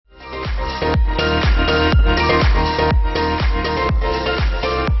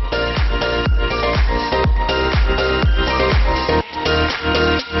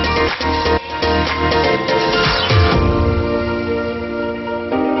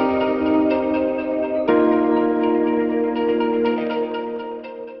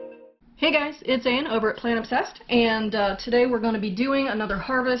it's Ann over at Plant Obsessed, and today we're going to be doing another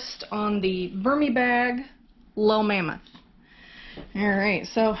harvest on the Vermi Bag Lil Mammoth. Alright,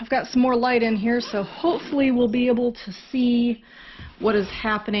 so I've got some more light in here, so hopefully we'll be able to see what is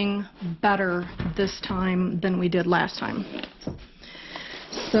happening better this time than we did last time.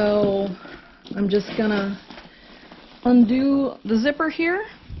 So I'm just going to undo the zipper here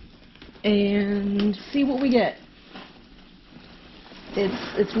and see what we get.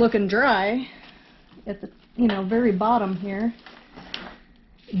 It's looking dry at the very bottom here,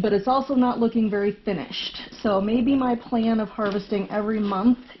 but it's also not looking very finished. So maybe my plan of harvesting every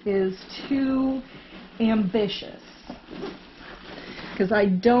month is too ambitious, because I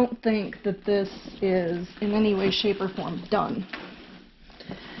don't think that this is in any way, shape, or form done.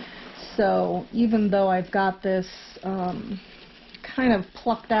 So even though I've got this kind of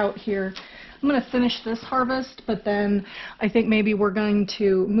plucked out here, I'm going to finish this harvest, but then I think maybe we're going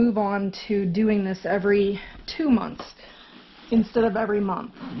to move on to doing this every 2 months instead of every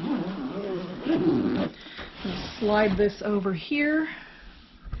month. Slide this over here,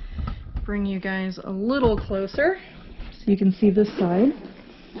 bring you guys a little closer so you can see this side.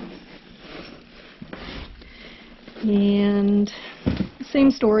 And same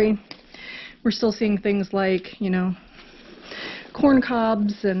story. We're still seeing things like, corn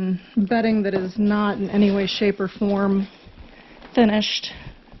cobs and bedding that is not in any way, shape, or form finished.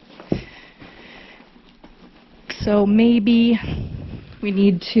 So maybe we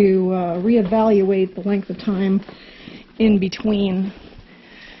need to reevaluate the length of time in between.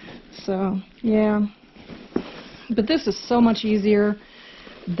 So, yeah. But this is so much easier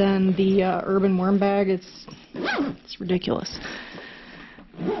than the urban worm bag. It's ridiculous.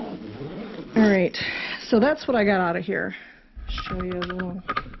 Alright, so that's what I got out of here. Show you a little.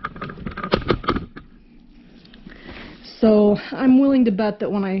 So I'm willing to bet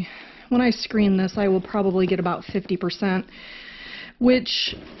that when I screen this, I will probably get about 50%,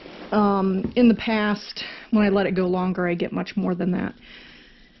 which in the past, when I let it go longer, I get much more than that.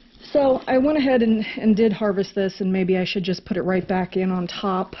 So I went ahead and did harvest this, and maybe I should just put it right back in on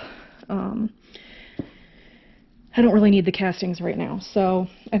top. I don't really need the castings right now, so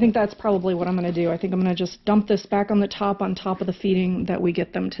I think that's probably what I'm going to do. I think I'm going to just dump this back on top of the feeding that we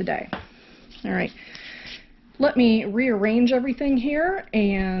get them today. Alright, let me rearrange everything here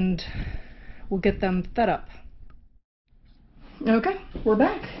and we'll get them fed up. Okay, we're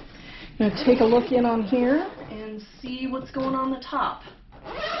back. I'm going to take a look in on here and see what's going on the top.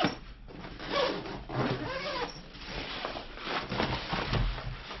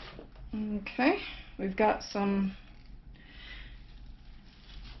 Okay, we've got some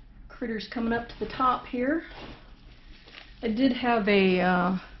critters coming up to the top here. I did have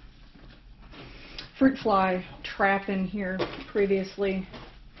a fruit fly trap in here previously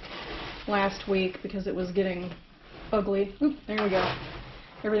last week because it was getting ugly. Oop, there we go.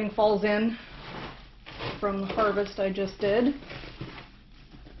 Everything falls in from the harvest I just did.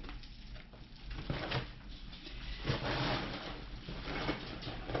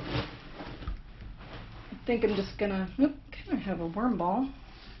 I think I'm just gonna, oop, can I have a worm ball?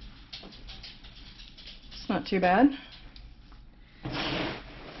 It's not too bad.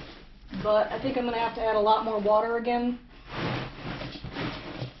 But I think I'm gonna have to add a lot more water again.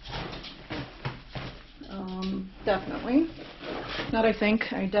 Definitely. Not I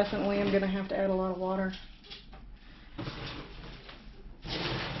think, I definitely am gonna have to add a lot of water.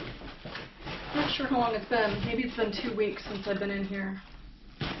 Not sure how long it's been. Maybe it's been 2 weeks since I've been in here.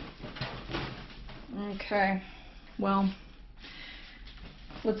 Okay, well,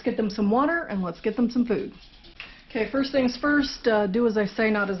 let's get them some water and let's get them some food. Okay, first things first, do as I say,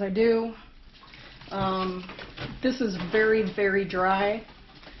 not as I do. This is very, very dry.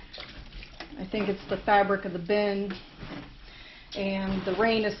 I think it's the fabric of the bin, and the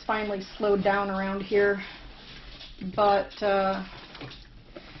rain has finally slowed down around here, but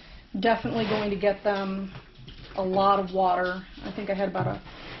definitely going to get them a lot of water. I think I had about a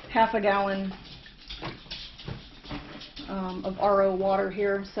half a gallon of RO water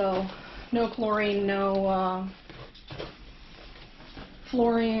here, so no chlorine, no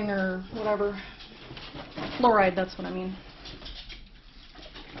fluorine or whatever. Fluoride, that's what I mean.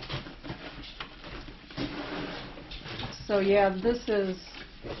 So yeah, this is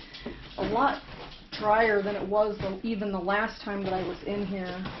a lot drier than it was even the last time that I was in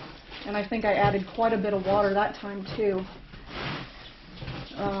here. And I think I added quite a bit of water that time too.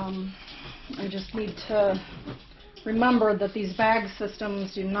 I just need to remember that these bag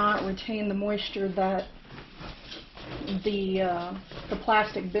systems do not retain the moisture that the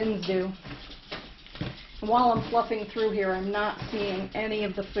plastic bins do. And while I'm fluffing through here, I'm not seeing any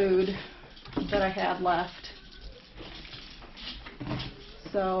of the food that I had left.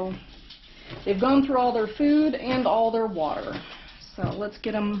 So they've gone through all their food and all their water. So let's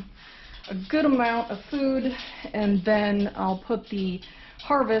get them a good amount of food, and then I'll put the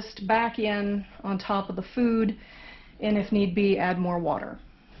harvest back in on top of the food, and if need be, add more water.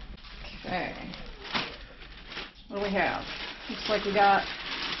 Okay. What do we have? Looks like we got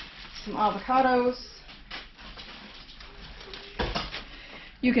some avocados.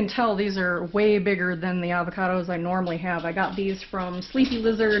 You can tell these are way bigger than the avocados I normally have. I got these from Sleepy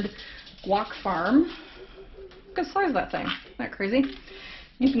Lizard Guac Farm. Look at the size of that thing. Isn't that crazy?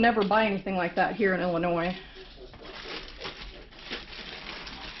 You can never buy anything like that here in Illinois.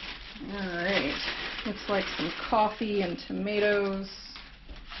 Alright. Looks like some coffee and tomatoes.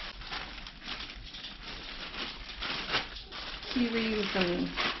 Kiwis and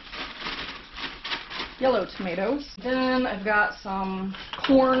yellow tomatoes. Then I've got some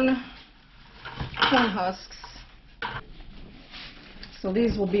corn husks. So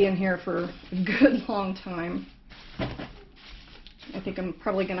these will be in here for a good long time. I think I'm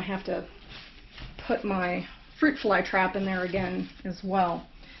probably going to have to put my fruit fly trap in there again as well.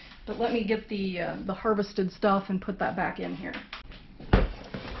 But let me get the harvested stuff and put that back in here.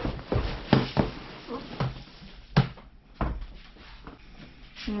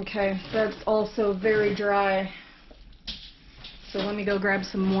 Okay, that's also very dry. So let me go grab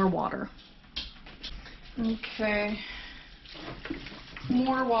some more water. Okay,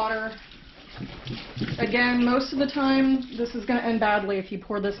 more water. Again, most of the time this is going to end badly if you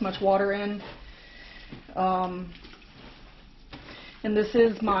pour this much water in. And this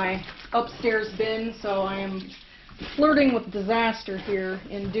is my upstairs bin, so I am flirting with disaster here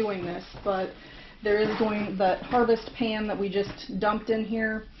in doing this, but there is that harvest pan that we just dumped in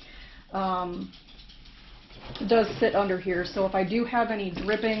here does sit under here, so if I do have any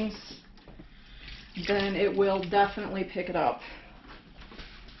drippings, then it will definitely pick it up.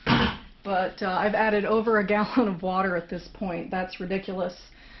 But I've added over a gallon of water at this point. That's ridiculous.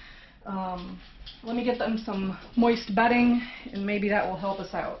 Let me get them some moist bedding, and maybe that will help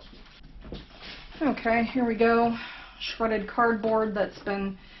us out. Okay, here we go. Shredded cardboard that's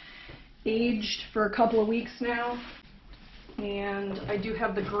been aged for a couple of weeks now. And I do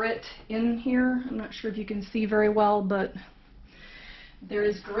have the grit in here. I'm not sure if you can see very well, but there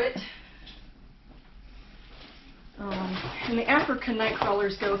is grit. And the African night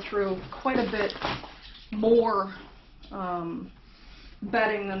crawlers go through quite a bit more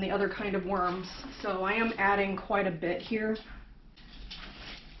bedding than the other kind of worms, so I am adding quite a bit here.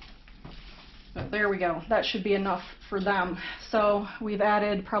 But there we go. That should be enough for them. So we've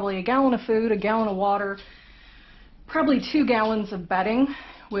added probably a gallon of food, a gallon of water, probably 2 gallons of bedding,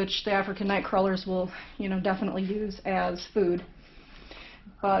 which the African night crawlers will, definitely use as food.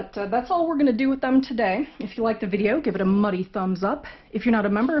 But that's all we're going to do with them today. If you liked the video, give it a muddy thumbs up. If you're not a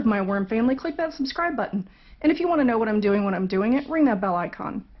member of my worm family, click that subscribe button. And if you want to know what I'm doing when I'm doing it, ring that bell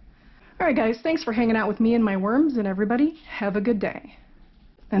icon. Alright guys, thanks for hanging out with me and my worms, and everybody, have a good day.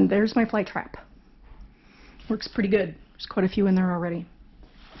 And there's my fly trap. Works pretty good. There's quite a few in there already.